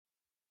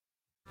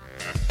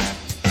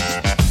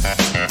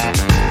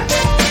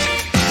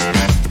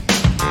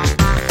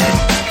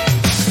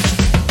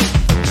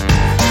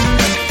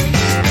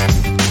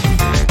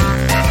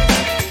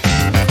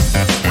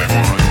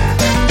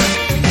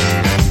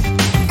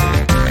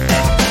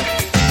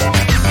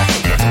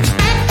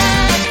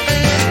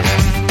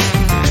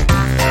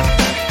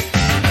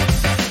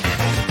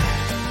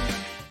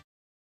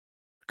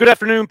Good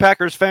afternoon,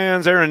 Packers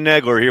fans. Aaron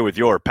Nagler here with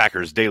your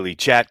Packers Daily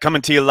Chat,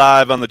 coming to you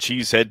live on the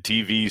Cheesehead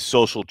TV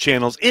social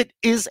channels. It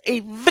is a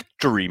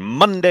victory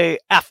Monday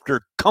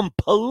after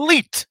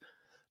complete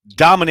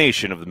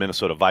domination of the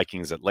Minnesota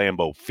Vikings at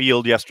Lambeau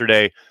Field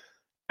yesterday.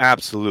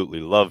 Absolutely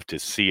love to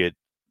see it.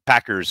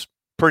 Packers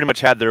pretty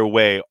much had their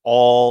way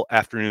all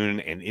afternoon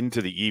and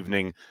into the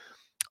evening,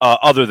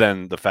 other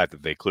than the fact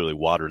that they clearly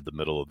watered the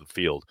middle of the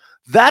field.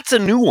 That's a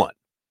new one.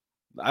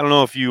 I don't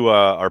know if you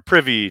are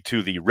privy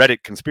to the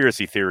Reddit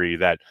conspiracy theory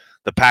that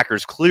the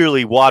Packers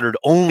clearly watered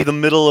only the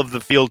middle of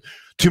the field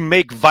to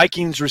make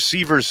Vikings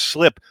receivers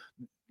slip,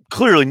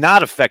 clearly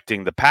not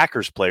affecting the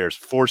Packers players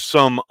for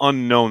some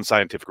unknown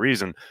scientific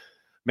reason.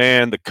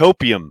 Man, the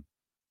copium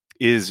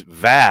is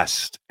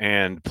vast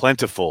and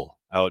plentiful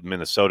out in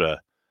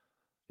Minnesota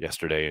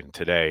yesterday and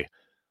today.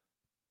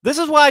 This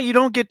is why you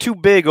don't get too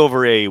big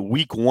over a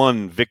week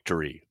one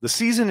victory. The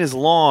season is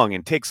long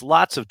and takes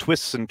lots of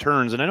twists and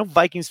turns, and I know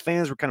Vikings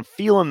fans were kind of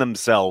feeling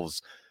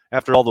themselves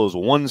after all those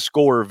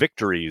one-score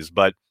victories,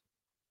 but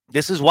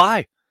this is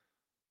why.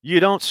 You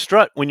don't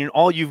strut when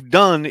all you've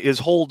done is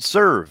hold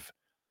serve.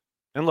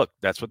 And look,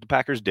 that's what the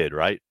Packers did,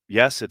 right?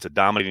 Yes, it's a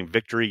dominating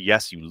victory.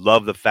 Yes, you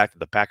love the fact that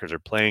the Packers are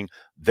playing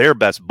their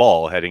best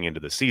ball heading into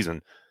the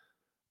season.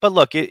 But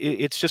look,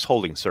 it's just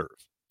holding serve.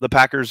 The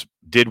Packers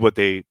did what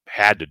they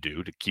had to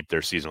do to keep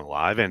their season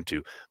alive and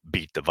to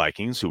beat the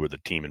Vikings, who were the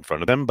team in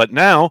front of them. But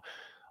now,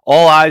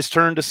 all eyes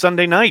turn to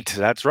Sunday night.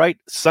 That's right,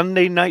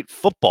 Sunday night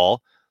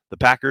football. The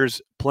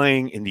Packers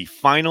playing in the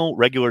final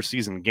regular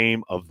season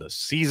game of the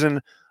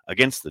season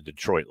against the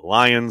Detroit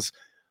Lions.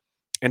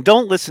 And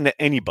don't listen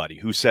to anybody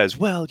who says,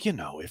 well, you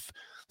know, if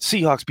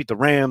Seahawks beat the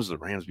Rams beat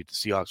the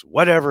Seahawks,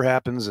 whatever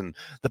happens, and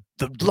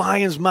the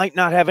Lions might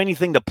not have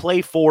anything to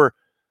play for.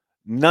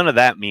 None of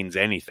that means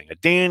anything. A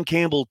Dan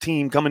Campbell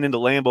team coming into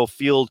Lambeau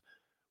Field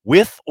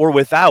with or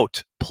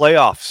without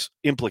playoffs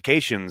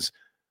implications,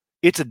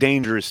 it's a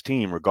dangerous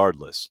team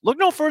regardless. Look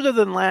no further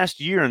than last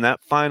year in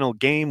that final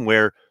game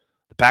where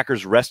the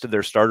Packers rested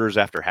their starters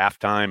after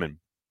halftime and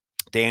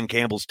Dan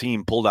Campbell's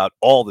team pulled out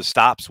all the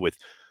stops with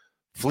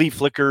flea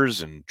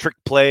flickers and trick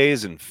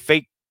plays and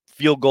fake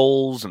field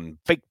goals and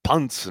fake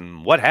punts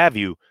and what have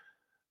you.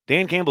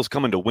 Dan Campbell's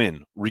coming to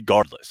win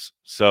regardless.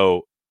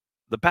 So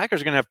the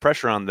Packers are going to have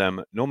pressure on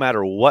them no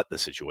matter what the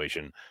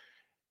situation,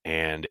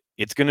 and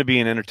it's going to be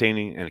an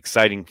entertaining and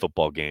exciting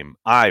football game.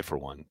 I, for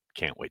one,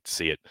 can't wait to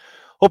see it.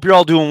 Hope you're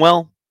all doing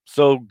well.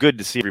 So good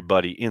to see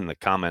everybody in the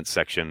comments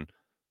section.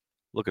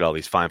 Look at all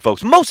these fine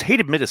folks. Most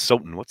hated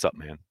Minnesotan. What's up,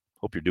 man?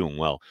 Hope you're doing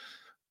well.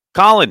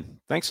 Colin,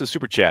 thanks for the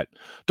super chat.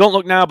 Don't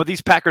look now, but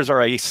these Packers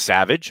are a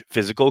savage,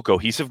 physical,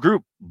 cohesive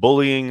group,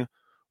 bullying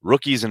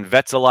rookies and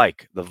vets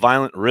alike. The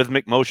violent,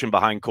 rhythmic motion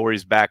behind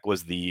Corey's back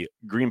was the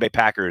Green Bay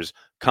Packers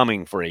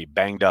coming for a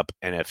banged-up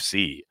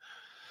NFC.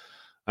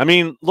 I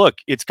mean, look,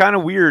 it's kind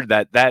of weird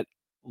that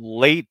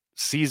late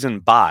season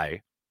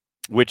bye,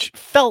 which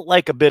felt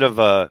like a bit of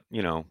a,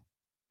 not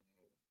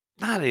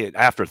an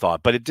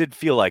afterthought, but it did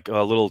feel like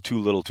a little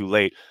too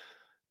late,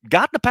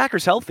 got the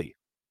Packers healthy.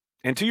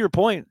 And to your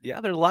point,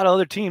 yeah, there are a lot of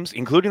other teams,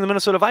 including the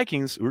Minnesota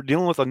Vikings, who are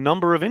dealing with a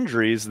number of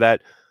injuries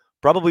that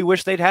probably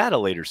wish they'd had a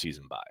later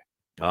season bye.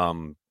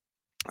 The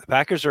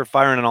Packers are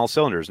firing on all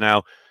cylinders.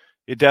 Now,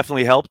 it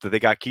definitely helped that they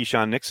got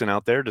Keyshawn Nixon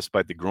out there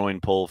despite the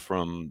groin pull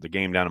from the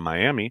game down in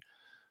Miami.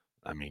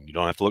 I mean, you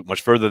don't have to look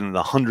much further than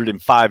the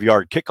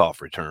 105-yard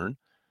kickoff return.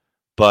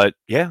 But,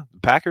 yeah, the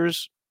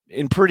Packers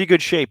in pretty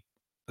good shape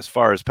as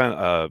far as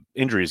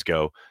injuries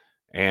go.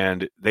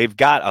 And they've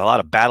got a lot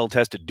of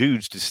battle-tested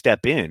dudes to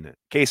step in.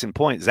 Case in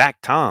point, Zach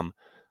Tom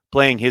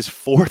playing his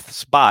fourth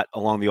spot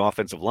along the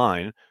offensive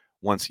line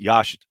once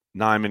Josh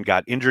Nijman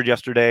got injured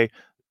yesterday.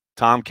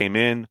 Tom came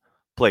in,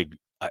 played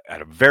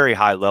at a very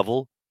high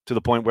level to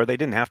the point where they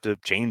didn't have to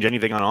change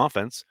anything on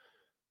offense.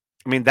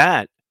 I mean,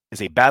 that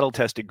is a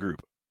battle-tested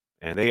group,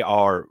 and they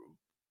are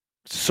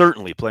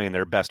certainly playing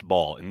their best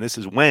ball. And this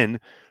is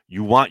when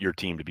you want your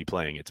team to be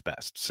playing its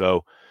best.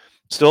 So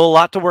still a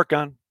lot to work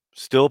on,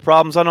 still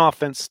problems on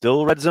offense,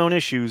 still red zone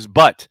issues.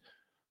 But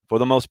for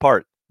the most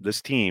part,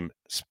 this team,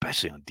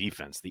 especially on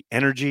defense, the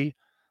energy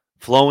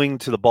flowing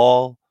to the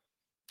ball,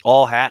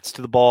 all hats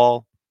to the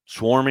ball,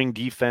 swarming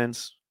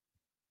defense,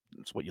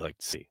 it's what you like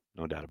to see,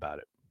 no doubt about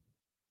it.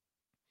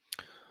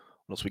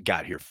 What else we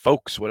got here,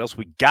 folks? What else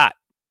we got?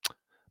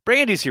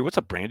 Brandy's here. What's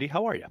up, Brandy?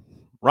 How are you?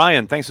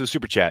 Ryan, thanks for the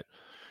super chat.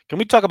 Can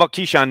we talk about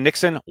Keyshawn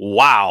Nixon?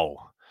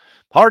 Wow.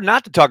 Hard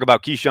not to talk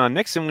about Keyshawn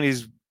Nixon when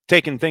he's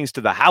taking things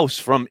to the house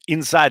from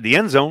inside the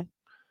end zone.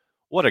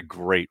 What a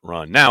great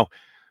run. Now,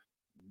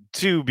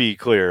 to be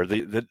clear,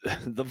 the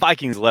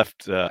Vikings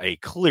left a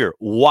clear,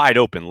 wide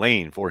open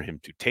lane for him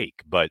to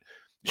take, but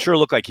it sure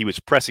looked like he was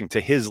pressing to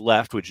his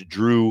left, which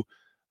drew,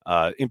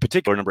 in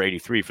particular, number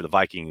 83 for the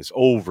Vikings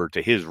over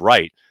to his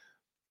right.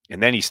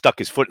 And then he stuck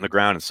his foot in the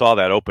ground and saw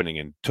that opening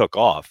and took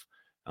off.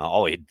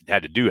 All he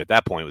had to do at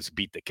that point was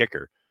beat the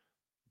kicker.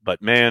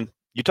 But, man,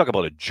 you talk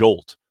about a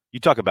jolt. You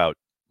talk about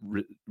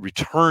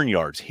return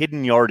yards,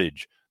 hidden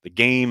yardage, the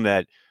game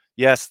that,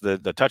 yes,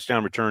 the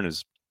touchdown return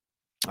is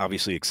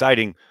obviously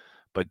exciting,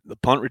 but the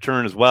punt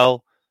return as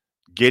well,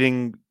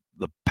 getting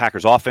the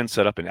Packers offense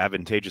set up in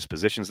advantageous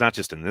positions, not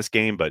just in this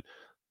game, but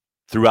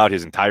throughout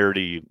his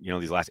entirety,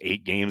 these last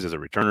 8 games as a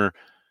returner.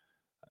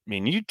 I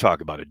mean, you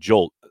talk about a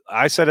jolt.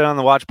 I said it on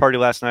the watch party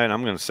last night, and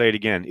I'm going to say it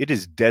again. It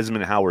is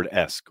Desmond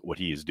Howard-esque what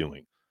he is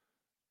doing.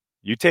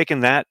 You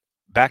taking that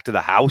back to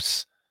the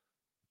house?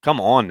 Come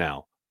on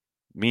now.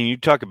 I mean, you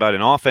talk about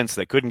an offense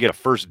that couldn't get a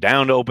first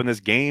down to open this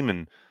game,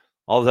 and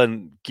all of a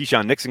sudden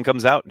Keyshawn Nixon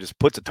comes out and just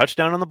puts a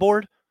touchdown on the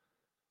board.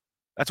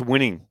 That's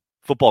winning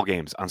football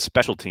games on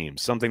special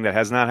teams, something that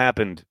has not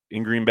happened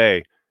in Green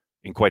Bay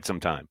in quite some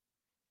time.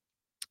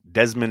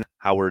 Desmond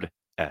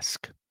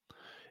Howard-esque.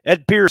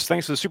 Ed Pierce,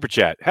 thanks for the super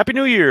chat. Happy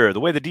New Year. The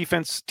way the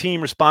defense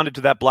team responded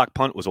to that block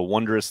punt was a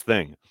wondrous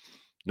thing.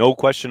 No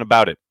question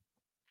about it.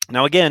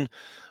 Now, again,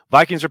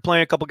 Vikings are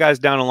playing a couple guys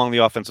down along the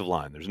offensive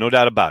line. There's no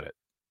doubt about it.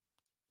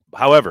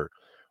 However,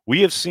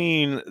 we have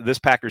seen this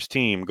Packers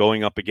team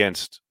going up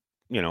against,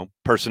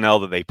 personnel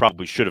that they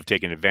probably should have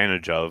taken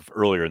advantage of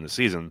earlier in the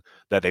season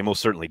that they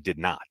most certainly did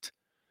not.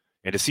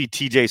 And to see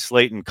TJ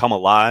Slayton come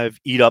alive,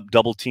 eat up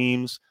double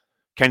teams,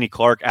 Kenny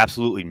Clark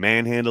absolutely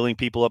manhandling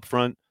people up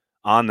front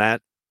on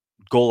that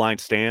goal line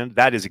stand,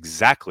 that is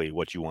exactly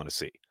what you want to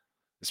see,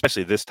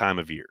 especially this time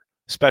of year,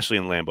 especially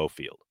in Lambeau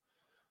Field.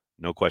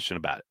 No question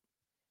about it.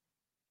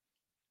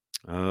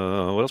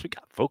 What else we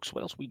got, folks?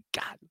 What else we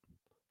got?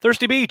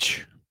 Thirsty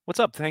Beach, what's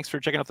up? Thanks for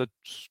checking out the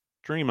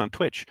stream on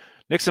Twitch.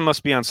 Nixon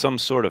must be on some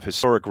sort of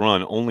historic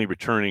run, only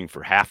returning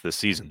for half the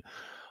season.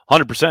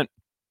 100%.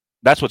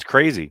 That's what's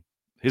crazy.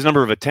 His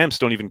number of attempts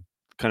don't even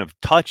kind of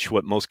touch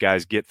what most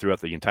guys get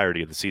throughout the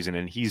entirety of the season,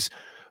 and he's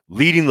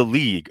leading the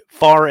league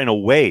far and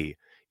away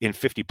in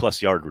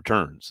 50-plus yard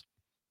returns.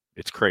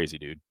 It's crazy,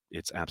 dude.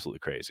 It's absolutely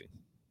crazy.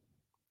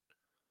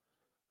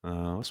 What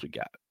else we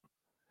got?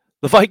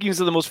 The Vikings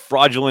are the most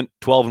fraudulent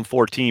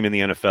 12-4 team in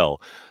the NFL.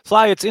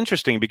 Sly, it's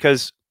interesting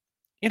because,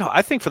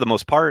 I think for the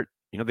most part,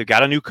 they've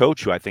got a new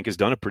coach who I think has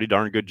done a pretty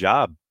darn good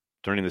job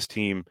turning this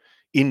team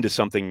into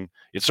something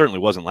it certainly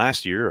wasn't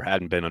last year or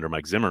hadn't been under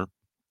Mike Zimmer.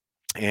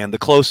 And the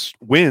close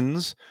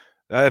wins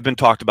have been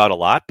talked about a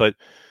lot, but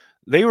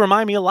they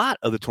remind me a lot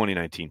of the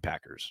 2019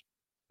 Packers.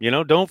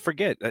 Don't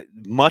forget,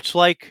 much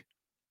like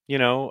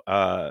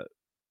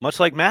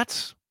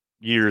Matt's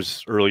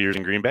early years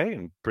in Green Bay,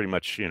 and pretty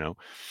much,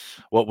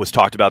 what was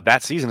talked about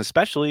that season,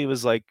 especially,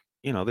 was like,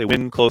 they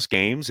win close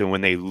games, and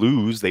when they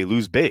lose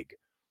big.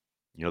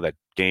 That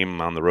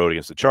game on the road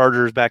against the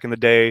Chargers back in the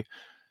day,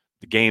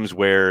 the games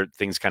where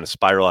things kind of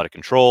spiral out of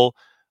control.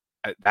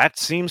 That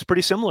seems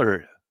pretty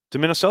similar to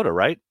Minnesota,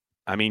 right?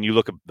 I mean, you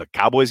look at the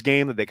Cowboys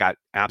game that they got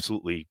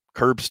absolutely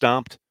curb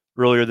stomped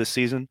earlier this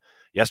season.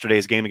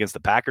 Yesterday's game against the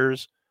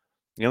Packers.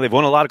 They've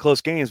won a lot of close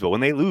games, but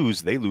when they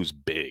lose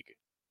big.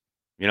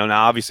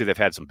 Now obviously they've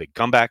had some big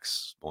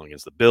comebacks, one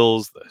against the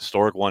Bills, the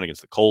historic one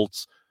against the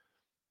Colts.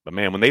 But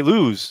man, when they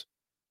lose,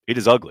 it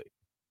is ugly.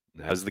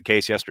 That was the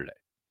case yesterday.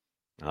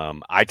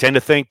 I tend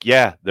to think,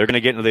 they're going to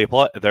get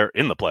into they're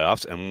in the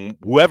playoffs, and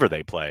whoever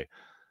they play,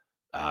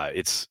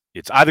 it's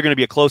either going to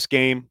be a close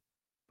game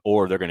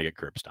or they're going to get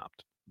curb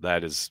stomped.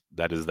 That is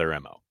their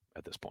MO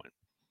at this point.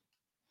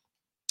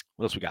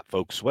 What else we got,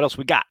 folks? What else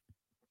we got?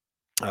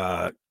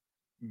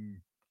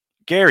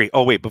 Gary.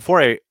 Oh, wait,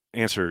 before I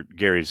answer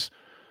Gary's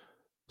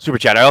super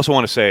chat, I also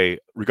want to say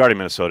regarding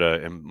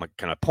Minnesota, and my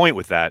kind of point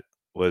with that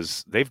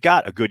was they've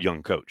got a good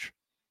young coach.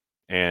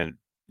 And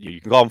you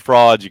can call them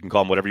frauds, you can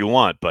call them whatever you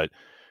want, but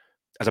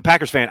as a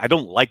Packers fan, I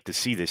don't like to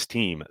see this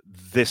team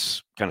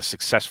this kind of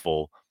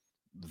successful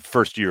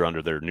first year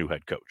under their new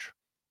head coach.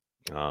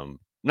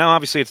 Now,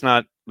 obviously, it's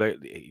not,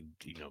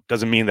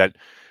 doesn't mean that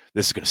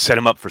this is going to set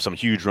him up for some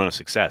huge run of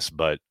success,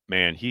 but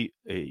man,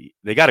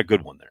 they got a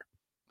good one there.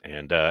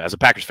 And as a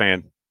Packers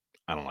fan,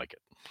 I don't like it.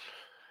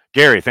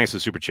 Gary, thanks for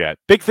the super chat.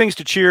 Big things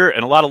to cheer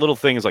and a lot of little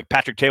things like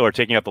Patrick Taylor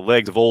taking out the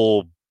legs of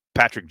old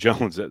Patrick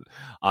Jones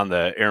on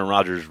the Aaron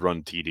Rodgers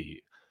run TD.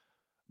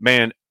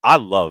 Man, I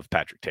love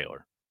Patrick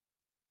Taylor.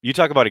 You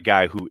talk about a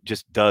guy who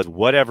just does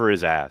whatever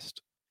is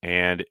asked.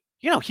 And,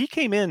 he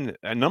came in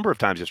a number of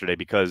times yesterday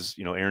because,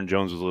 Aaron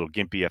Jones was a little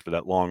gimpy after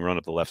that long run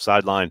up the left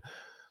sideline.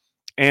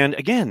 And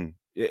again,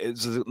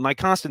 my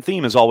constant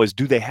theme is always,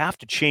 do they have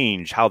to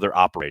change how they're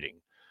operating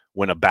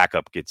when a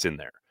backup gets in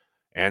there?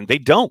 And they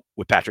don't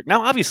with Patrick.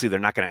 Now, obviously, they're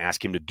not going to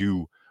ask him to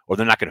do, or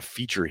they're not going to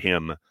feature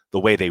him the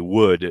way they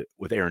would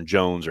with Aaron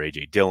Jones or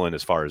A.J. Dillon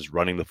as far as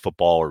running the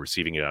football or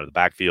receiving it out of the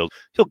backfield.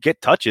 He'll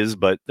get touches,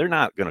 but they're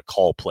not going to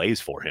call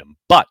plays for him.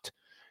 But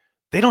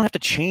they don't have to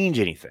change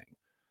anything.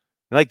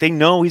 Like, they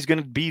know he's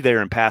going to be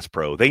there in pass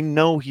pro. They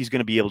know he's going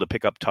to be able to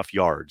pick up tough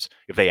yards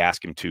if they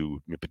ask him to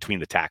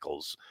between the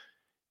tackles.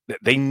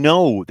 They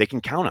know they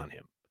can count on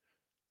him.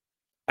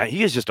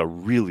 He is just a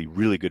really,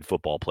 really good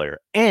football player,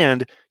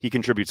 and he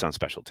contributes on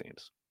special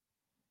teams.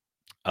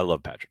 I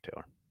love Patrick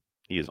Taylor.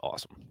 He is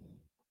awesome.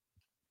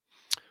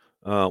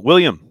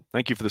 William,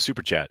 thank you for the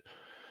super chat.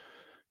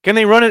 Can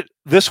they run it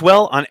this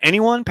well on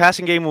anyone?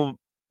 Passing game will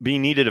be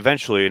needed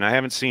eventually, and I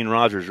haven't seen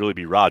Rodgers really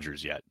be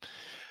Rodgers yet.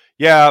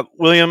 Yeah,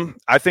 William,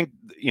 I think,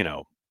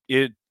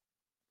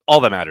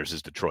 all that matters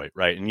is Detroit,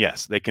 right? And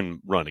yes, they can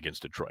run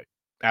against Detroit.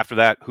 After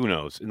that, who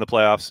knows? In the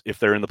playoffs, if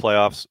they're in the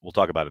playoffs, we'll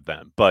talk about it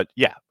then. But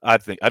yeah, I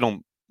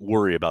don't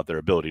worry about their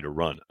ability to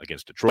run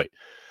against Detroit.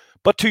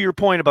 But to your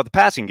point about the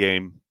passing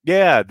game,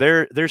 yeah,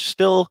 there's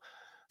still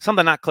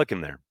something not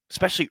clicking there,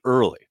 especially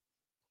early.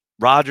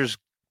 Rodgers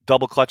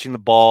double clutching the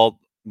ball,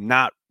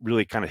 not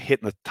really kind of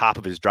hitting the top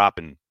of his drop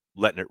and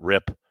letting it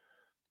rip.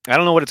 I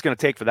don't know what it's going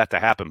to take for that to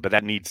happen, but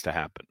that needs to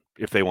happen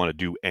if they want to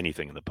do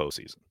anything in the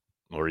postseason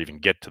or even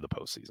get to the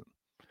postseason.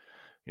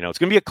 It's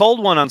going to be a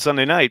cold one on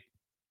Sunday night.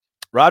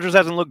 Rodgers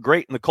hasn't looked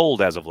great in the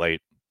cold as of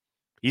late.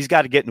 He's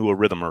got to get into a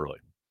rhythm early.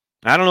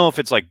 I don't know if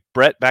it's like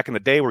Brett back in the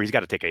day where he's got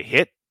to take a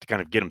hit to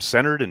kind of get him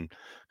centered and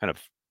kind of,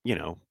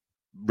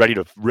 ready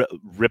to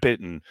rip it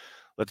and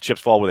let the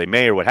chips fall where they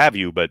may or what have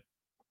you. But,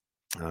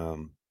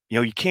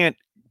 you can't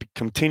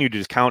continue to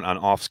just count on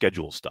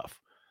off-schedule stuff.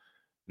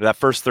 That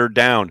first third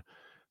down,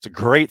 it's a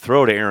great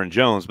throw to Aaron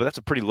Jones, but that's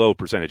a pretty low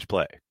percentage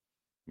play.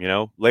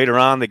 Later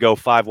on, they go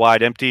 5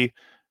 wide empty,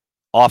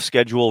 off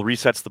schedule,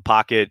 resets the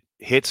pocket,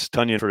 hits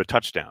Tunyon for a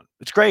touchdown.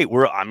 It's great.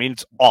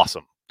 It's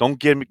awesome. Don't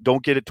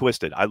get it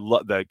twisted. I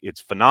love that.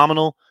 It's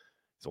phenomenal.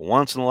 It's a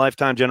once in a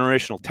lifetime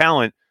generational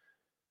talent.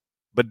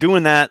 But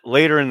doing that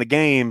later in the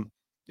game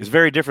is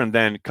very different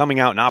than coming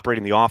out and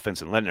operating the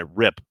offense and letting it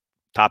rip,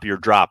 top of your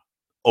drop,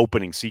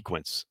 opening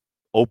sequence,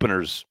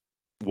 openers,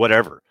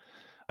 whatever.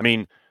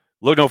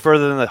 Look no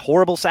further than the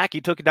horrible sack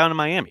he took it down to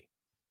Miami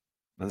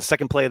on the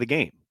second play of the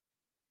game.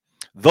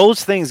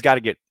 Those things got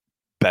to get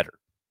better.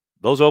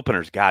 Those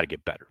openers got to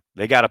get better.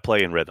 They got to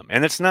play in rhythm.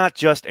 And it's not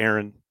just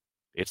Aaron.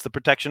 It's the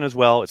protection as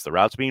well. It's the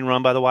routes being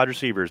run by the wide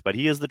receivers, but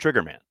he is the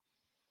trigger man.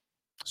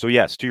 So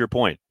yes, to your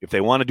point, if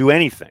they want to do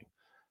anything,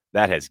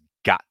 that has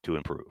got to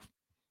improve.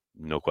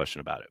 No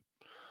question about it.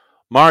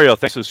 Mario,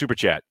 thanks for the super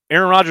chat.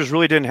 Aaron Rodgers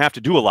really didn't have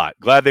to do a lot.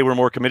 Glad they were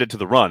more committed to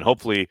the run.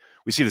 Hopefully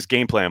we see this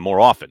game plan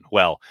more often.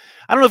 Well,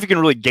 I don't know if you can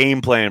really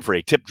game plan for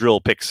a tip drill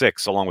pick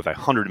six along with a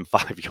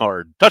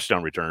 105-yard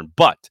touchdown return,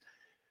 but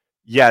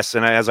yes,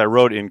 and as I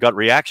wrote in Gut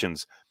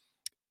Reactions,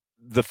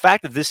 the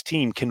fact that this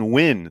team can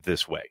win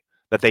this way,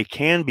 that they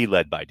can be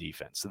led by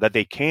defense, that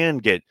they can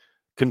get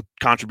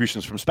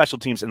contributions from special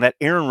teams, and that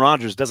Aaron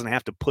Rodgers doesn't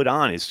have to put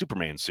on his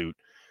Superman suit,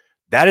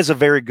 that is a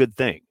very good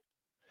thing.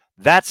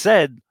 That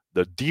said,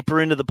 the deeper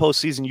into the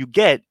postseason you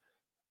get,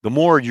 the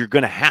more you're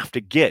going to have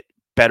to get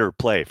better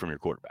play from your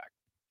quarterback.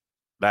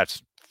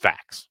 That's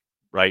facts,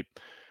 right?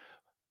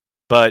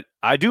 But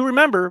I do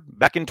remember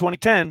back in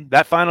 2010,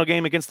 that final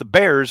game against the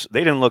Bears,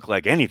 they didn't look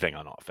like anything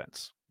on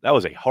offense. That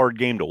was a hard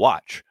game to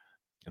watch.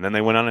 And then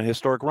they went on a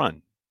historic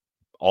run,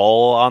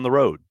 all on the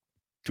road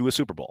to a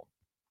Super Bowl,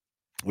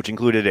 which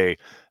included a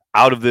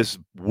out of this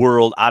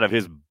world, out of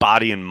his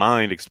body and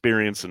mind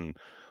experience and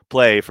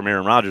play from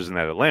Aaron Rodgers in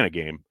that Atlanta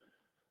game.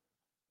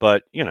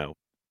 But,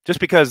 just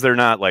because they're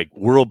not like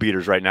world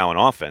beaters right now in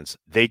offense,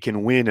 they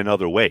can win in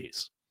other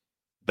ways.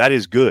 That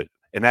is good.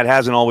 And that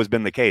hasn't always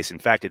been the case. In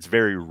fact, it's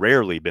very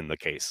rarely been the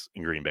case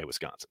in Green Bay,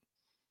 Wisconsin.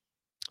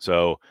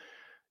 So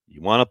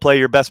you want to play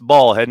your best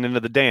ball heading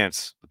into the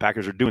dance. The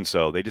Packers are doing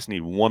so. They just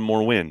need one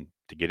more win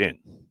to get in.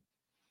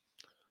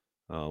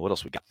 What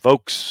else we got,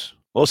 folks?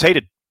 Most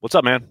hated. What's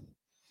up, man?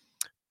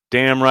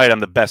 Damn right I'm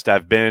the best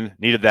I've been.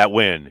 Needed that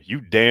win. You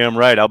damn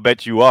right. I'll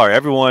bet you are.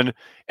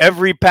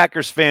 Every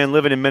Packers fan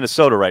living in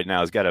Minnesota right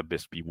now has got to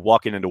be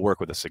walking into work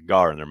with a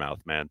cigar in their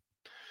mouth, man.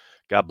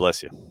 God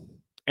bless you.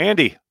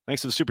 Andy,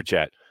 thanks for the super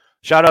chat.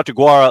 Shout out to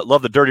Guara.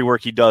 Love the dirty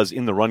work he does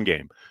in the run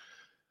game.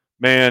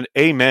 Man,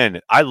 amen.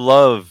 I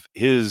love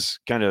his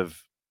kind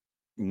of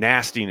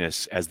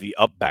nastiness as the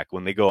up back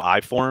when they go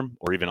I form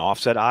or even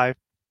offset I.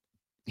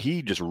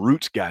 He just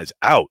roots guys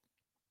out.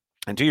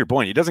 And to your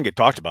point, he doesn't get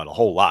talked about a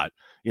whole lot.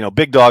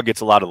 Big Dog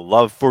gets a lot of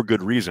love for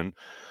good reason,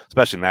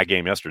 especially in that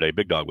game yesterday.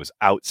 Big Dog was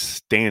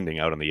outstanding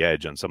out on the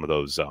edge on some of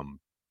those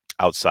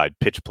outside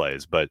pitch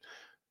plays. But,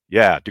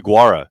 yeah,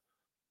 DeGuara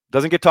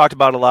doesn't get talked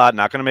about a lot,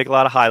 not going to make a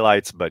lot of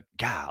highlights, but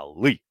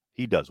golly,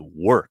 he does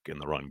work in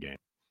the run game.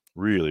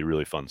 Really,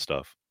 really fun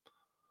stuff.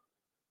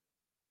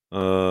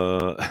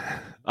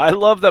 I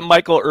love that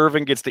Michael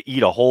Irvin gets to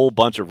eat a whole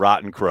bunch of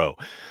rotten crow.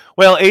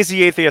 Well, AZ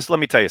Atheist, let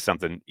me tell you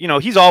something.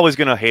 He's always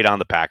going to hate on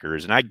the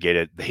Packers, and I get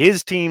it.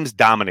 His teams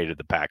dominated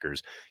the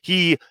Packers.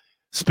 He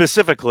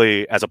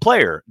specifically, as a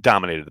player,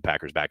 dominated the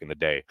Packers back in the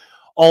day.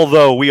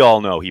 Although we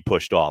all know he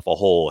pushed off a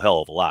whole hell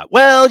of a lot.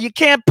 Well, you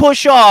can't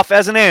push off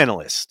as an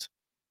analyst.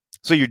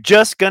 So you're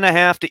just going to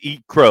have to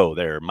eat crow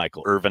there,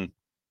 Michael Irvin.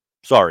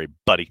 Sorry,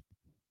 buddy.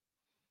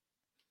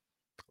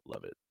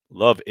 Love it.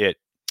 Love it.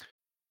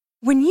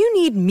 When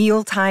you need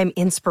mealtime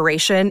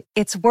inspiration,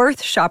 it's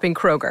worth shopping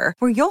Kroger,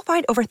 where you'll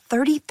find over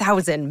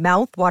 30,000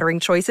 mouth-watering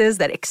choices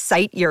that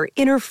excite your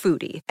inner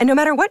foodie. And no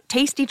matter what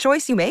tasty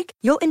choice you make,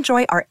 you'll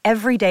enjoy our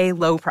everyday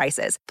low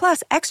prices,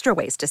 plus extra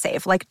ways to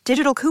save, like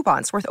digital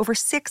coupons worth over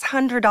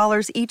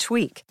 $600 each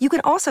week. You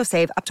can also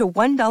save up to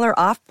 $1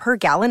 off per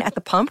gallon at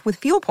the pump with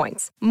fuel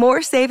points.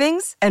 More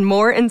savings and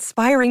more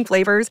inspiring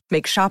flavors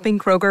make shopping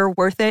Kroger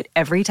worth it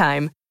every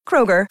time.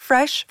 Kroger,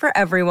 fresh for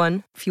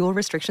everyone. Fuel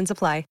restrictions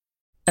apply.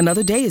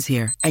 Another day is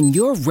here, and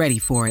you're ready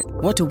for it.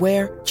 What to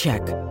wear?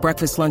 Check.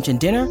 Breakfast, lunch, and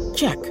dinner?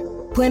 Check.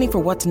 Planning for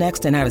what's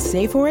next and how to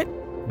save for it?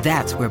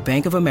 That's where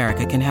Bank of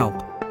America can help.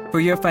 For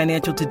your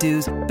financial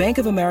to-dos, Bank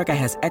of America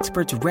has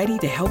experts ready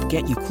to help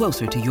get you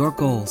closer to your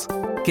goals.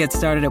 Get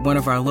started at one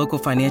of our local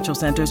financial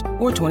centers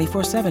or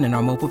 24/7 in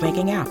our mobile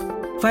banking app.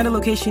 Find a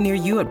location near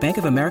you at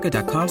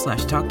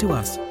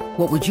bankofamerica.com/talktous.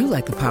 What would you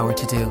like the power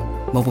to do?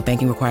 Mobile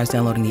banking requires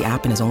downloading the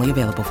app and is only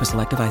available for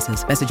select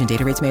devices. Message and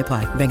data rates may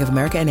apply. Bank of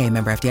America N.A.,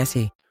 member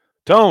FDIC.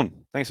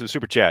 Tone, thanks for the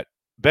super chat.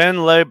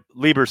 Ben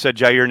Lieber said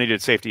Jair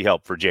needed safety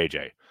help for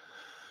JJ.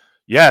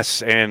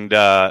 Yes, and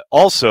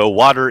also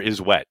water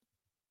is wet.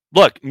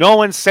 Look, no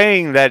one's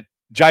saying that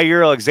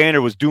Jair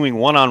Alexander was doing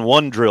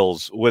one-on-one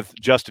drills with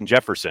Justin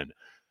Jefferson,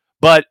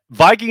 but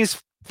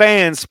Vikings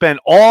fans spent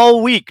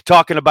all week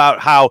talking about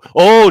how,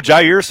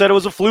 Jair said it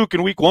was a fluke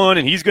in week 1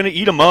 and he's going to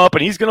eat him up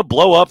and he's going to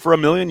blow up for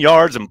 1,000,000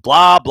 yards and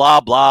blah, blah,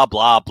 blah,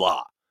 blah,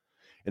 blah.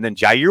 And then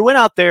Jair went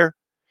out there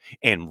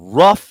and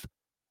roughed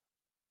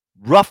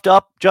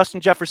up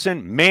Justin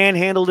Jefferson,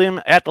 manhandled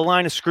him at the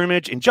line of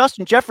scrimmage. And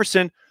Justin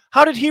Jefferson,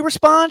 how did he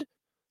respond?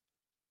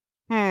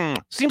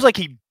 Seems like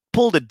he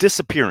pulled a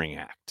disappearing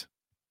act.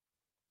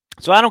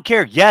 So I don't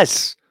care.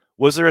 Yes.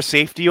 Was there a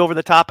safety over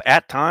the top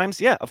at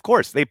times? Yeah, of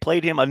course. They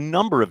played him a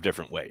number of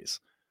different ways.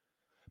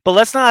 But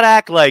let's not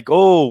act like,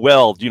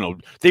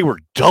 they were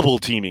double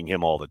teaming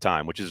him all the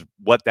time, which is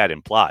what that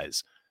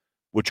implies,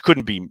 which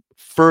couldn't be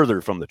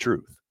further from the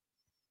truth.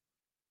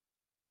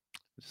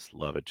 Just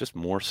love it. Just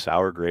more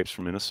sour grapes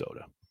from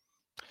Minnesota.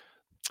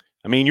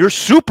 I mean, your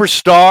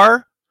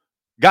superstar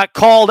got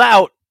called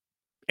out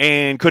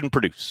and couldn't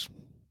produce.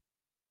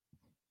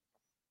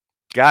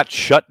 Got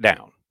shut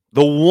down.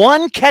 The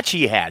one catch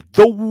he had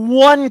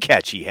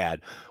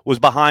was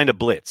behind a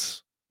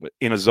blitz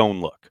in a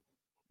zone look.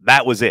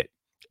 That was it.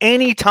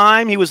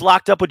 Anytime he was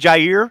locked up with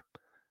Jair,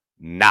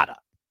 nada.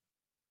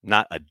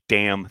 Not a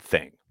damn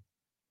thing.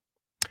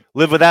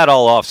 Live with that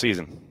all off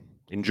season.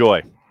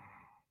 Enjoy.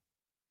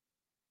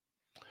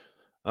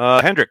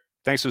 Hendrick,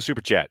 thanks for the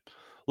super chat.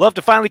 Love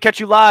to finally catch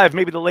you live.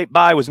 Maybe the late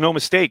bye was no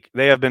mistake.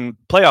 They have been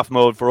playoff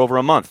mode for over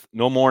a month.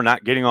 No more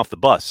not getting off the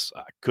bus.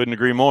 I couldn't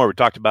agree more. We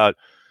talked about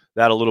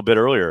that a little bit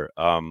earlier.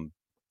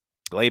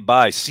 Late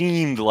bye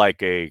seemed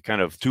like a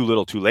kind of too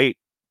little, too late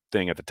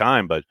thing at the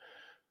time, but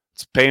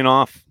it's paying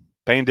off,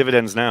 paying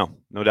dividends now.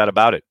 No doubt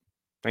about it.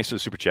 Thanks for the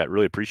super chat.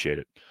 Really appreciate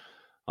it.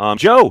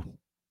 Joe,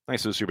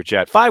 thanks for the super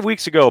chat. 5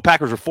 weeks ago,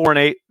 Packers were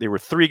 4-8. They were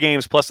 3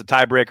 games plus the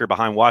tiebreaker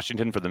behind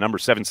Washington for the number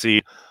 7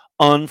 seed.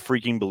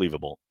 Unfreaking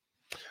believable.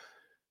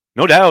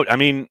 No doubt. I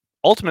mean,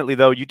 ultimately,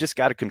 though, you just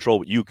got to control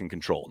what you can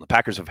control. And the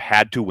Packers have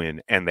had to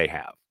win, and they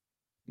have.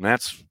 And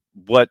that's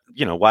what,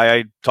 why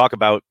I talk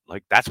about,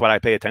 that's what I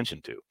pay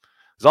attention to.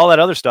 Because all that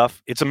other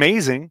stuff, it's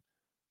amazing,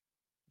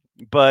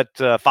 but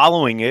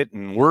following it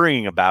and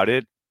worrying about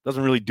it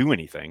doesn't really do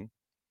anything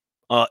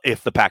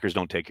if the Packers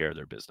don't take care of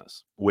their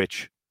business,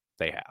 which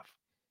they have,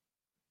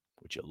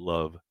 which you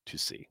love to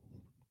see.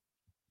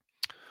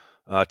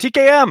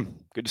 TKM,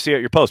 good to see you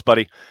at your post,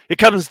 buddy. It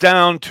comes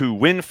down to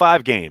win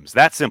 5 games.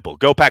 That simple.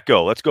 Go, Pack,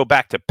 go. Let's go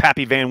back to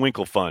Pappy Van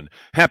Winkle fun.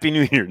 Happy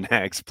New Year,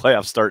 Nags.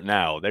 Playoffs start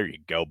now. There you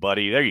go,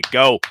 buddy. There you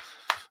go.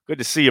 Good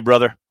to see you,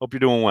 brother. Hope you're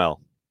doing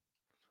well.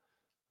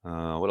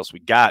 What else we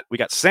got? We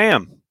got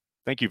Sam.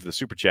 Thank you for the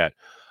super chat.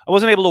 I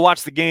wasn't able to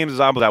watch the games as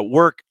I was at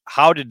work.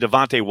 How did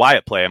Devontae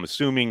Wyatt play? I'm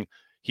assuming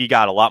he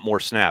got a lot more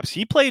snaps.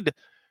 He played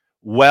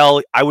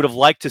well. I would have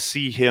liked to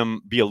see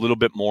him be a little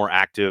bit more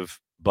active,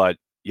 but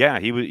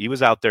yeah, he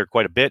was out there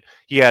quite a bit.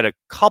 He had a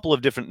couple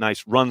of different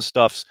nice run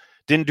stuffs.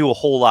 Didn't do a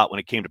whole lot when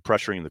it came to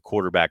pressuring the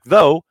quarterback,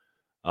 though.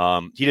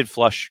 He did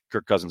flush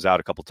Kirk Cousins out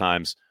a couple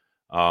times.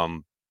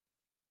 But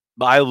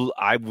I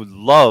would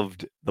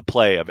loved the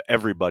play of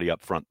everybody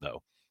up front,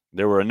 though.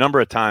 There were a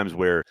number of times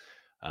where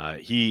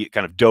he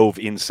kind of dove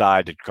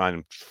inside to kind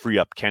of free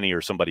up Kenny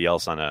or somebody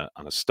else on a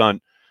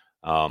stunt.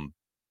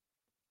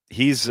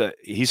 He's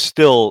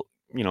still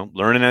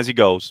learning as he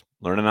goes,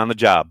 learning on the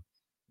job,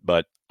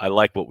 but I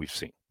like what we've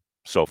seen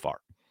so far.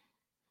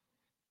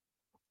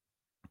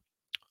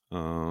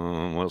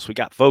 What else we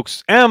got,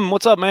 folks? M,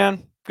 what's up,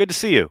 man? Good to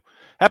see you.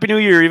 Happy New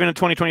Year. Even in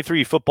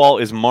 2023, football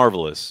is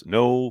marvelous.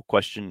 No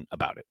question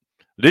about it.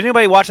 Did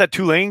anybody watch that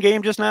Tulane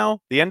game just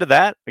now? The end of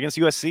that against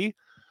USC?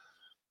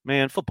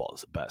 Man, football is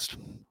the best.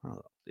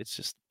 It's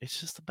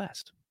just the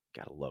best.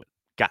 Gotta love it.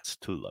 Gots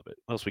to love it.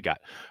 What else we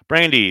got?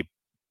 Brandy,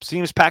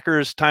 seems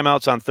Packers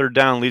timeouts on 3rd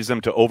down leads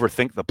them to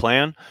overthink the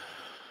plan.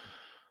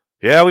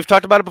 Yeah, we've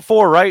talked about it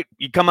before, right?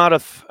 You come out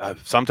of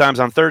sometimes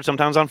on 3rd,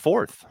 sometimes on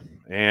 4th.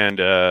 And,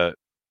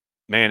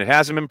 man, it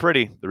hasn't been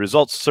pretty. The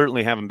results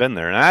certainly haven't been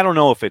there. And I don't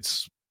know if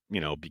it's,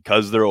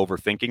 because they're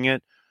overthinking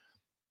it.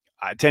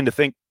 I tend to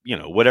think,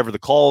 whatever the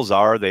calls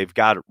are, they've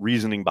got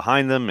reasoning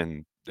behind them.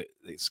 And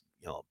it's,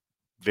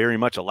 very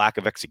much a lack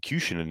of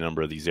execution in a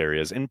number of these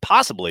areas. And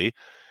possibly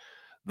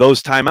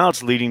those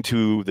timeouts leading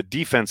to the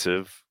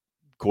defensive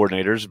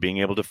coordinators being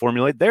able to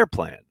formulate their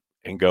plan.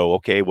 And go,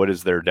 okay, what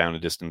is their down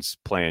and distance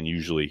plan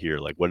usually here?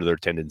 Like, what are their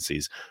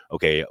tendencies?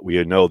 Okay,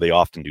 we know they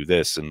often do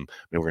this, and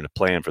we're going to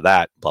plan for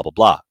that, blah, blah,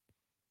 blah.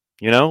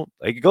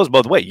 Like it goes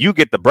both ways. You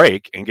get the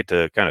break and get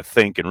to kind of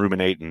think and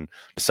ruminate and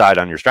decide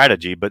on your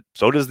strategy, but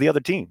so does the other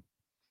team.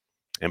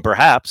 And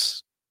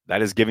perhaps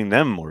that is giving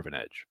them more of an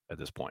edge at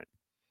this point.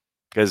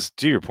 Because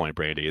to your point,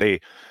 Brandy, the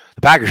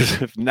Packers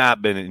have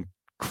not been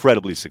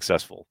incredibly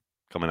successful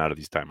coming out of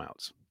these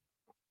timeouts.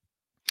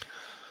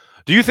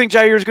 Do you think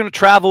Jair is going to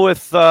travel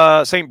with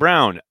St.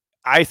 Brown?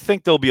 I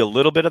think there'll be a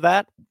little bit of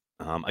that.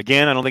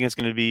 Again, I don't think it's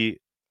going to be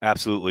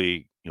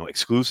absolutely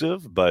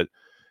exclusive, but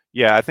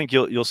yeah, I think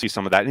you'll see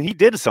some of that. And he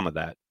did some of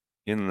that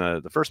in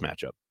the first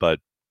matchup, but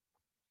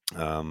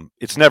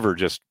it's never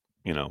just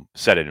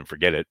set it and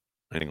forget it,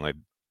 anything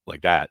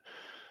like that.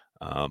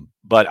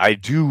 But I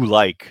do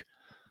like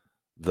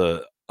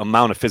the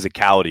amount of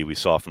physicality we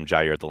saw from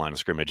Jair at the line of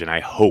scrimmage, and I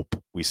hope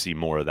we see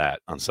more of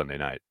that on Sunday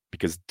night.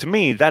 Because to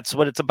me, that's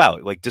what it's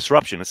about, like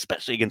disruption,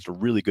 especially against a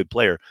really good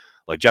player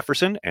like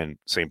Jefferson, and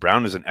St.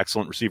 Brown is an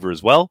excellent receiver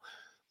as well.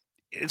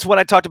 It's what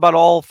I talked about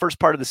all first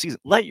part of the season.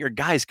 Let your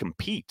guys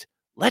compete.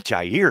 Let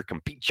Jair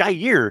compete.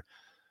 Jair,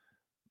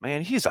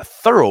 man, he's a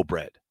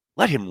thoroughbred.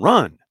 Let him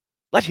run.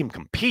 Let him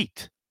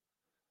compete.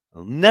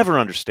 I'll never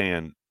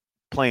understand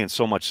playing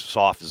so much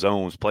soft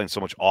zones, playing so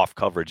much off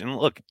coverage. And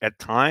look, at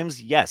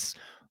times, yes,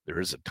 there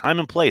is a time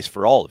and place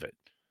for all of it.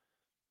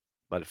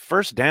 But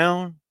first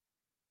down,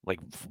 like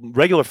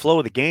regular flow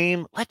of the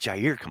game, let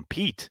Jair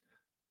compete.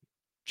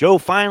 Joe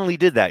finally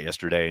did that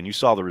yesterday, and you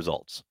saw the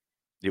results.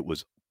 It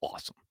was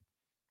awesome.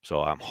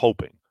 So I'm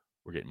hoping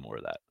we're getting more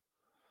of that.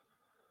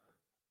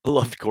 I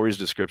loved Corey's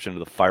description of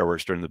the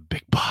fireworks during the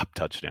Big Bob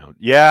touchdown.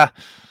 Yeah,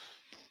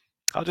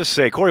 I'll just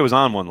say Corey was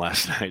on one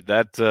last night.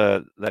 That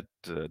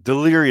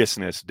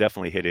deliriousness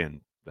definitely hit in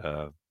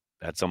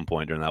at some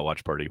point during that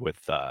watch party with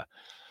the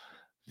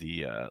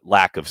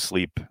lack of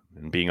sleep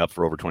and being up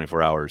for over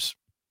 24 hours.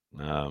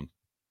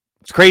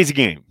 It's a crazy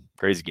game.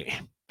 Crazy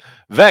game.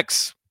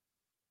 Vex,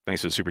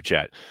 thanks for the super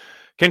chat.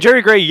 Can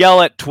Jerry Gray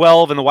yell at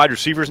 12 and the wide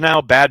receivers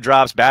now? Bad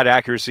drops, bad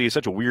accuracy.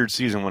 Such a weird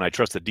season when I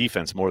trust the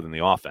defense more than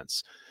the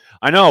offense.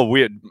 I know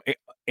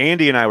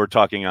Andy and I were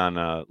talking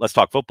on Let's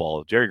Talk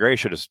Football. Jerry Gray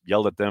should have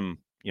yelled at them,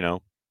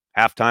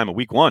 halftime of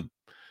week one.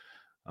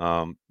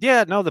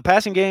 The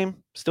passing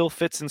game still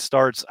fits and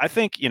starts. I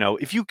think,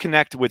 if you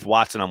connect with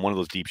Watson on one of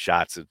those deep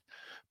shots, it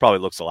probably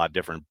looks a lot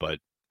different. But,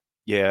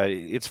 yeah,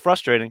 it's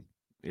frustrating.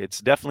 It's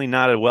definitely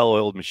not a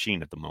well-oiled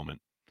machine at the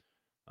moment.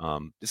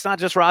 It's not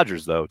just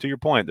Rodgers, though. To your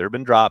point, there have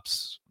been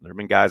drops. There have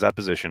been guys out of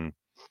position.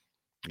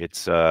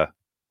 It's, at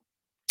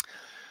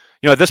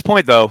this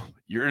point, though,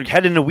 you're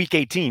heading into week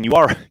 18. You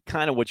are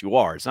kind of what you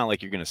are. It's not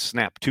like you're going to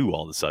snap to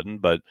all of a sudden,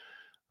 but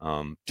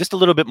just a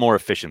little bit more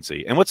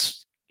efficiency. And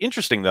what's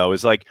interesting, though,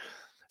 is like,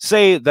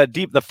 say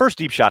the first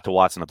deep shot to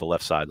Watson at the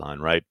left sideline,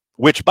 right?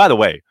 Which, by the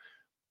way,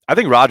 I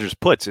think Rodgers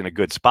puts in a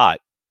good spot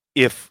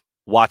if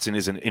Watson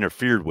isn't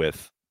interfered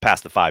with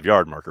past the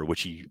 5-yard marker,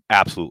 which he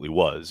absolutely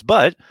was.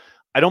 But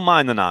I don't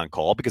mind the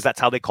non-call because that's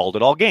how they called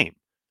it all game.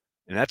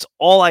 And that's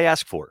all I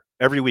ask for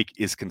every week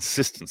is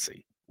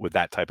consistency with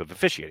that type of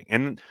officiating.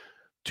 And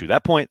to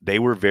that point, they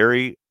were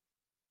very,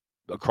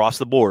 across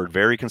the board,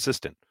 very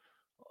consistent,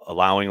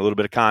 allowing a little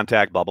bit of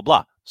contact, blah, blah,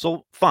 blah.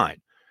 So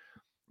fine.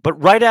 But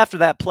right after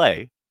that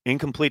play,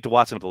 incomplete to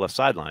Watson at the left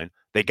sideline,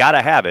 they got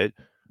to have it.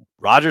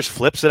 Rodgers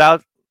flips it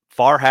out,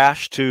 far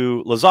hash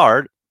to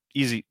Lazard,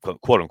 easy,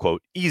 quote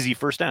unquote, easy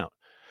first down.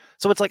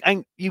 So it's like,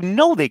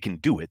 they can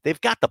do it.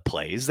 They've got the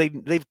plays. They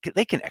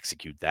can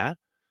execute that.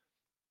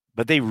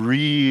 But they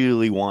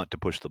really want to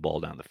push the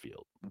ball down the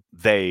field.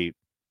 They,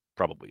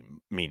 probably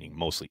meaning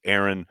mostly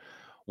Aaron,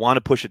 want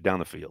to push it down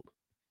the field.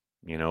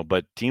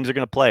 But teams are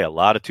going to play a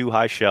lot of too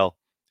high shell,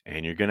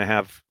 and you're going to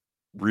have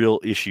real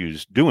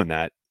issues doing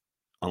that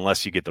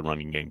unless you get the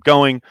running game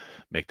going,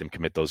 make them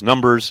commit those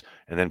numbers,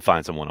 and then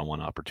find some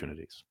one-on-one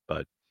opportunities.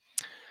 But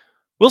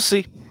we'll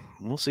see.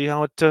 We'll see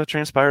how it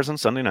transpires on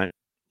Sunday night.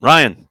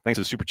 Ryan, thanks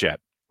for the super chat.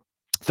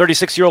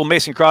 36-year-old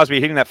Mason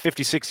Crosby hitting that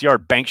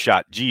 56-yard bank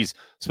shot. Geez,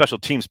 special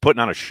teams putting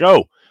on a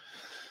show.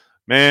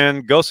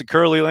 Man, Ghost and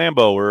Curly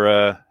Lambeau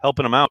were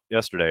helping them out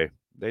yesterday.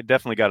 They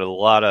definitely got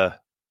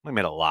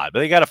but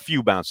they got a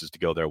few bounces to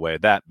go their way,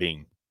 that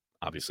being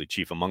obviously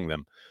chief among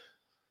them.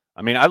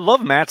 I mean, I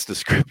love Matt's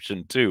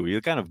description, too. He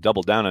kind of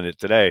doubled down on it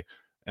today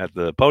at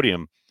the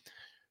podium.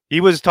 He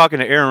was talking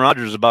to Aaron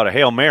Rodgers about a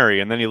Hail Mary,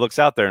 and then he looks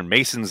out there, and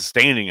Mason's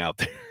standing out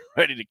there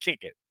ready to kick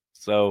it.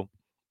 So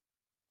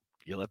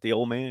you let the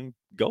old man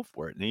go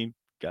for it, and he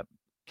got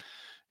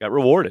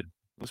rewarded.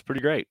 It was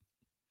pretty great.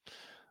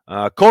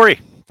 Corey,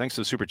 thanks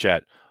for the super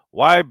chat.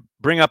 Why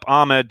bring up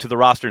Ahmed to the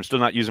roster and still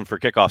not use him for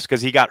kickoffs?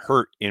 Because he got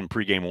hurt in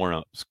pregame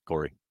warm-ups,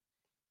 Corey.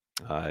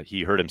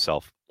 He hurt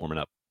himself warming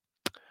up.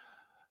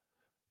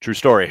 True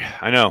story.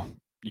 I know.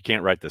 You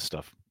can't write this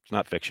stuff. It's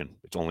not fiction.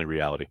 It's only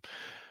reality.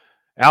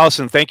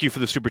 Allison, thank you for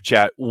the super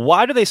chat.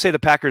 Why do they say the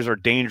Packers are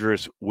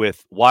dangerous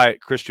with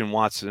Wyatt, Christian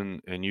Watson,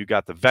 and you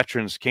got the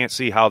veterans? Can't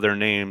see how their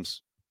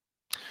names.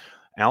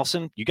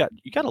 Allison, you got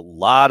a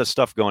lot of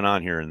stuff going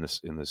on here in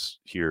this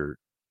here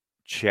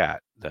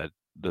chat that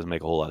doesn't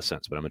make a whole lot of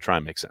sense, but I'm gonna try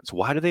and make sense.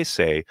 Why do they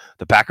say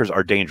the Packers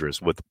are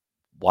dangerous with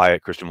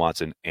Wyatt, Christian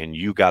Watson, and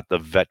you got the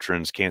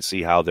veterans, can't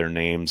see how their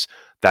names.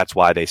 That's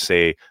why they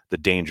say the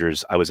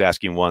dangers. I was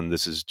asking one,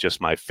 this is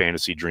just my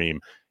fantasy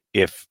dream,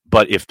 if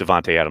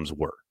Davante Adams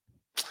were.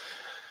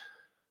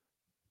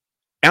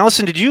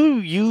 Allison, did you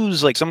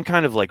use like some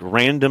kind of like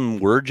random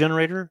word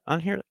generator on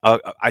here?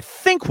 I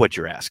think what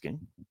you're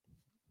asking,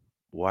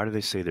 why do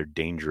they say they're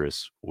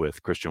dangerous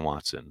with Christian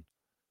Watson?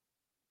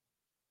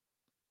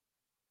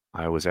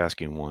 I was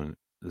asking one,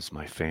 this is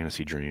my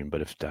fantasy dream,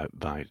 but if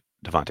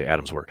Davante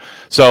Adams were.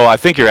 So I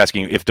think you're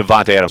asking if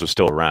Davante Adams was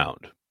still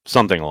around,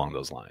 something along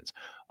those lines.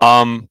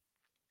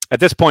 At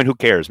this point, who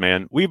cares,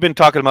 man? We've been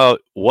talking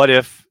about what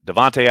if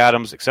Davante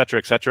Adams, et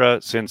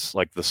cetera, since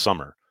like the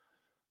summer.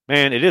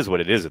 Man, it is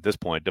what it is at this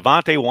point.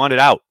 Davante wanted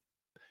out.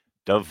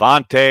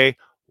 Davante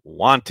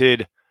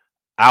wanted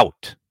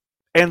out.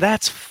 And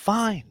that's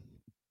fine.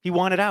 He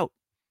wanted out.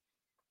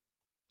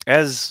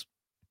 As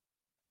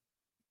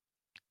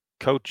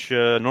Coach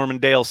Norman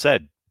Dale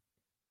said,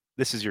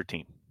 this is your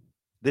team.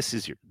 This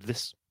is your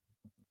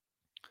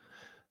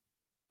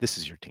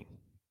team.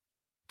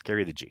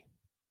 Carry the G.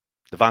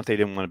 Davante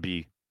didn't want to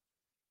be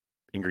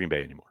in Green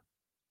Bay anymore.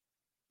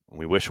 And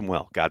we wish him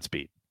well.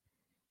 Godspeed.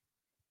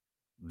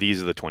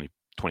 These are the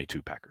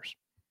 2022 Packers.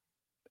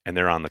 And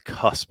they're on the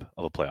cusp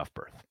of a playoff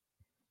berth.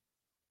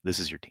 This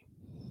is your team.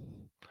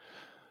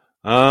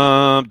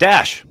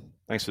 Dash,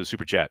 thanks for the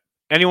super chat.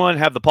 Anyone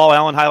have the Paul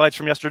Allen highlights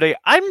from yesterday?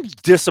 I'm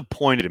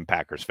disappointed in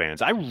Packers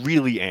fans. I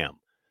really am.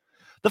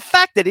 The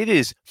fact that it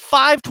is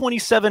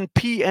 5:27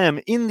 p.m.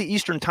 in the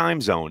Eastern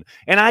time zone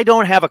and I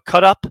don't have a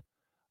cut up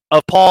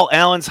of Paul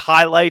Allen's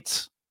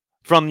highlights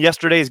from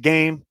yesterday's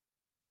game.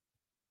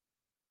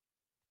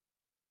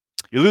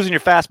 You're losing your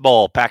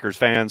fastball, Packers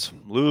fans.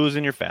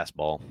 Losing your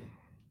fastball.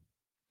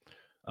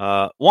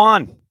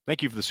 Juan,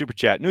 thank you for the super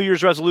chat. New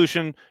Year's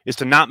resolution is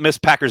to not miss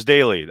Packers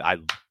Daily.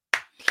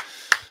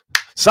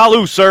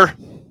 Salud, sir.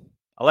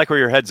 I like where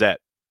your head's at.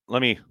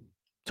 Let me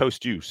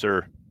toast you,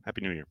 sir.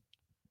 Happy New Year.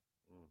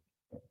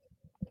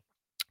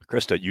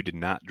 Krista, you did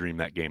not dream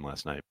that game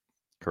last night.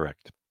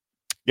 Correct.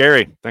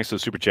 Gary, thanks for the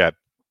super chat.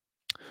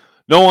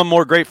 No one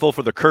more grateful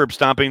for the curb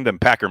stomping than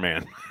Packer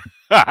Man.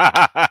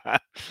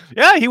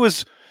 Yeah, he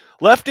was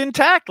left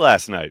intact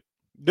last night.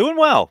 Doing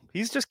well.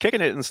 He's just kicking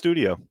it in the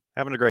studio.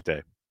 Having a great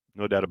day.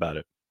 No doubt about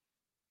it.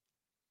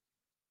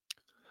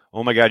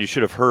 Oh my God, you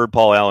should have heard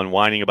Paul Allen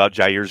whining about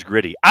Jair's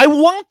gritty. I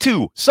want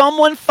to.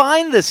 Someone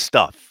find this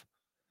stuff.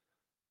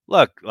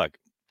 Look,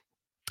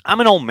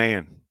 I'm an old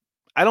man.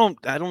 I don't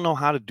know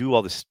how to do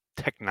all this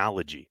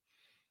technology.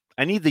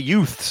 I need the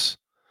youths.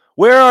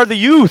 Where are the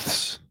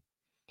youths?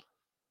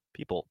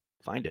 People,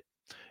 find it.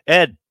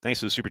 Ed, thanks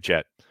for the super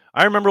chat.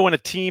 I remember when a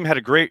team had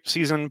a great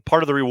season,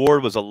 part of the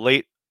reward was a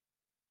late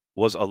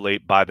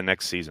bye the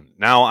next season.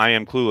 Now I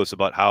am clueless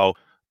about how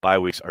bye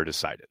weeks are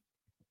decided.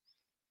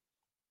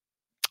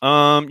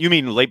 You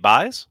mean late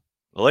buys?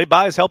 The late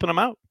buy is helping them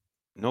out.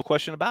 No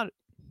question about it.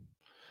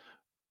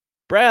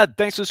 Brad,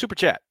 thanks for the super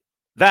chat.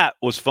 That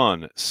was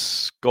fun.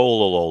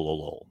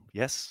 Skolololol.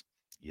 Yes,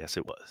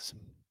 it was.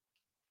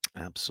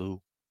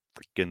 Absolutely.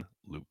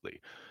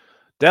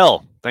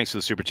 Dell, thanks for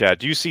the super chat.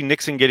 Do you see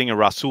Nixon getting a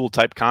Rasul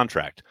type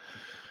contract?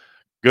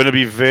 Going to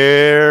be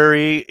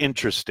very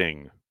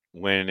interesting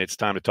when it's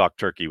time to talk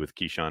turkey with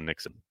Keyshawn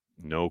Nixon.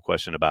 No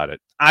question about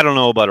it. I don't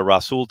know about a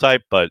Rasul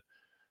type, but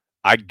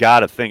I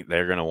got to think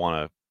they're going to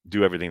want to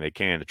do everything they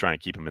can to try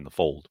and keep him in the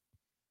fold.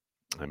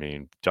 I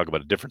mean, talk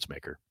about a difference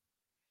maker.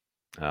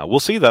 We'll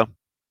see, though.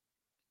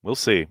 We'll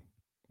see.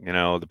 You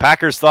know, the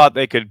Packers thought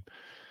they could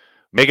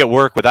make it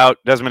work without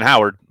Desmond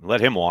Howard,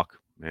 let him walk,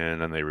 and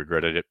then they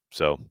regretted it.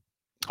 So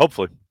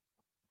hopefully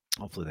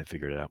they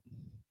figured it out.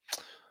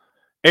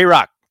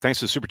 A-Rock, thanks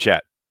for the super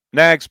chat.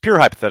 Nags, pure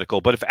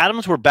hypothetical, but if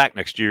Adams were back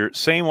next year,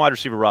 same wide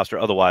receiver roster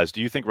otherwise,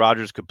 do you think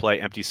Rodgers could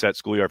play empty set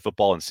schoolyard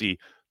football and see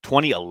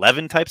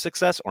 2011 type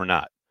success or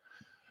not?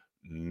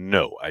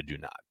 No, I do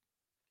not.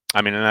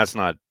 I mean, and that's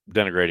not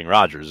denigrating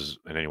Rodgers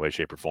in any way,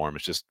 shape, or form.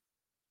 It's just,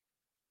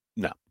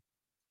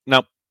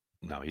 no,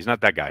 he's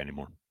not that guy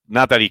anymore.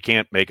 Not that he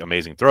can't make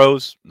amazing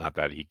throws, not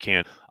that he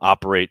can't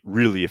operate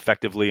really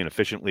effectively and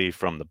efficiently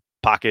from the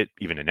pocket,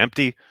 even in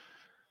empty.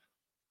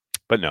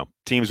 But no,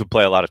 teams would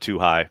play a lot of too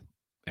high,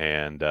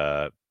 and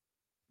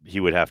he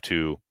would have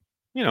to,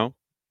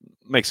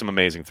 make some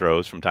amazing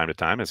throws from time to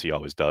time, as he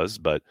always does.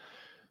 But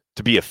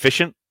to be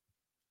efficient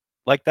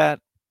like that,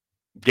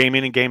 game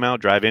in and game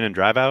out, drive in and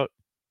drive out,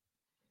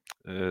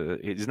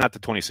 he's not the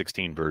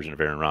 2016 version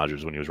of Aaron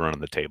Rodgers when he was running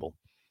the table.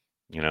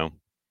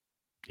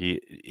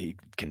 He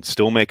can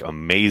still make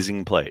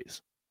amazing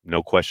plays,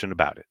 no question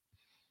about it,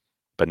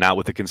 but not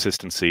with the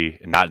consistency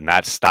and not in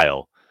that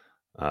style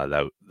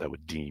that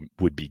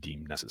would be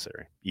deemed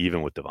necessary,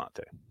 even with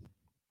Davante.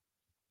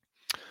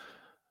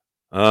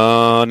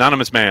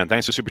 Anonymous man,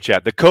 thanks for super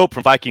chat. The cope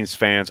from Vikings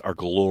fans are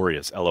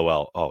glorious.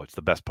 LOL. Oh, it's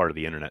the best part of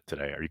the internet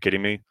today. Are you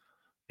kidding me?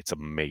 It's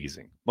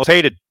amazing. Most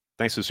hated.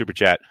 Thanks for the super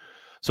chat.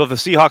 So if the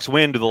Seahawks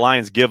win, do the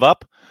Lions give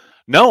up?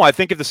 No, I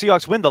think if the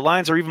Seahawks win, the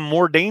Lions are even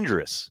more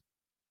dangerous.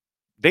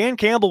 Dan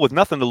Campbell with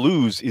nothing to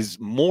lose is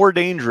more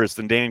dangerous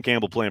than Dan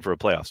Campbell playing for a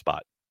playoff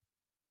spot.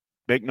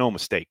 make no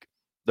mistake.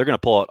 They're going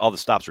to pull out all the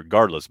stops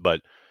regardless.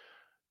 But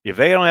if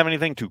they don't have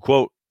anything to,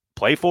 quote,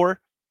 play for,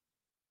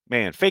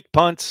 man, fake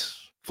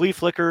punts, flea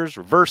flickers,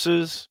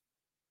 reverses,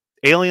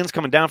 aliens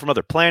coming down from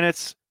other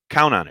planets,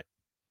 count on it.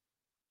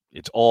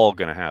 It's all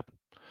going to happen.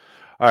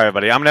 All right,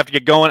 everybody, I'm going to have to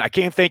get going. I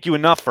can't thank you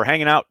enough for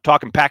hanging out,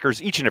 talking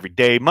Packers each and every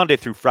day, Monday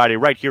through Friday,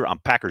 right here on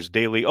Packers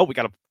Daily. Oh, we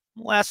got a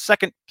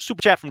last-second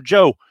super chat from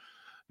Joe.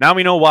 Now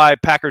we know why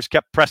Packers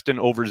kept Preston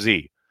over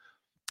Z.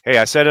 Hey,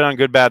 I said it on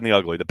Good, Bad, and the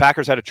Ugly. The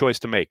Packers had a choice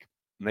to make,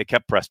 and they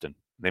kept Preston.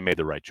 They made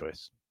the right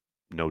choice.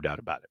 No doubt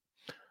about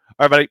it.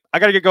 All right, buddy, I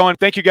got to get going.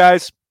 Thank you,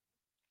 guys.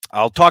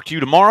 I'll talk to you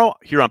tomorrow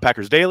here on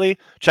Packers Daily.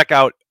 Check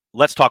out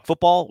Let's Talk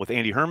Football with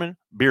Andy Herman.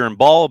 Beer and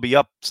Ball will be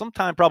up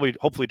sometime, probably,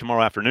 hopefully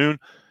tomorrow afternoon.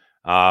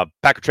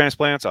 Packer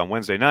Transplants on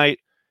Wednesday night.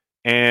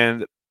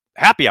 And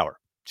Happy Hour.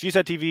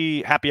 Cheesehead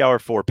TV Happy Hour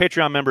for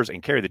Patreon members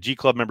and Carry the G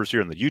Club members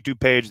here on the YouTube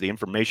page. The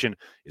information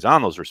is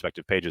on those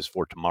respective pages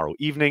for tomorrow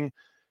evening.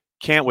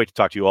 Can't wait to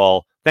talk to you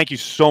all. Thank you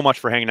so much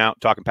for hanging out,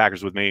 talking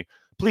Packers with me.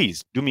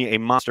 Please do me a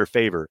monster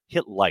favor.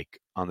 Hit like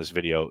on this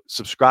video.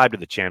 Subscribe to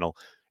the channel.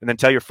 And then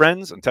tell your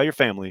friends and tell your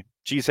family,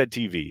 Cheesehead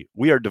TV,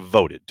 we are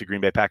devoted to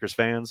Green Bay Packers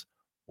fans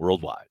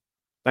worldwide.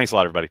 Thanks a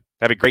lot, everybody.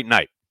 Have a great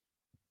night.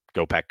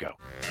 Go Pack Go.